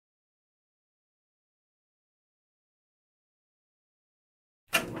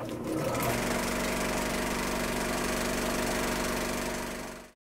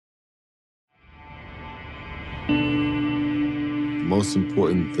most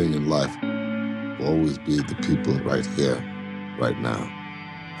important thing in life will always be the people right here, right now.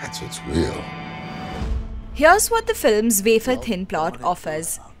 That's what's real. Here's what the film's wafer-thin plot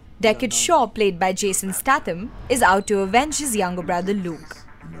offers. Deckard Shaw, played by Jason Statham, is out to avenge his younger brother Luke,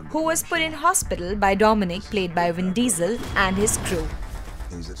 who was put in hospital by Dominic, played by Vin Diesel, and his crew.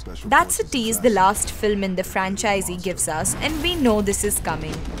 That's a tease the last film in the franchisee gives us, and we know this is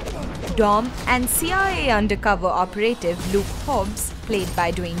coming. Dom and CIA undercover operative Luke Hobbs, played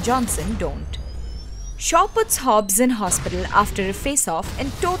by Dwayne Johnson, don't. Shaw puts Hobbs in hospital after a face-off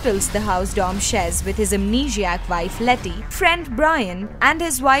and totals the house Dom shares with his amnesiac wife Letty, friend Brian, and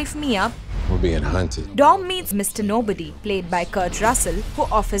his wife Mia. We're being hunted. Dom meets Mr. Nobody, played by Kurt Russell, who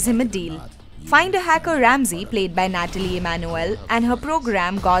offers him a deal. Find a hacker Ramsey, played by Natalie Emmanuel, and her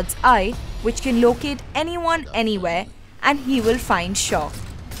program God's Eye, which can locate anyone anywhere, and he will find Shaw.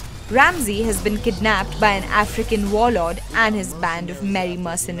 Ramsey has been kidnapped by an African warlord and his band of merry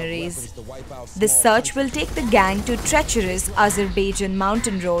mercenaries. The search will take the gang to treacherous Azerbaijan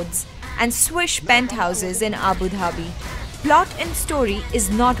mountain roads and swish penthouses in Abu Dhabi. Plot and story is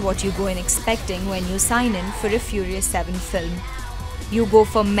not what you go in expecting when you sign in for a Furious 7 film. You go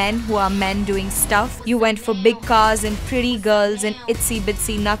for men who are men doing stuff. You went for big cars and pretty girls and itsy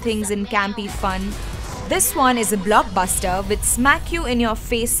bitsy nothings and campy fun. This one is a blockbuster with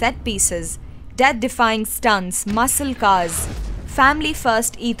smack-you-in-your-face set pieces, death-defying stunts, muscle cars,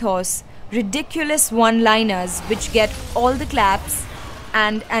 family-first ethos, ridiculous one-liners which get all the claps,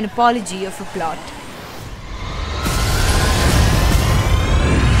 and an apology of a plot.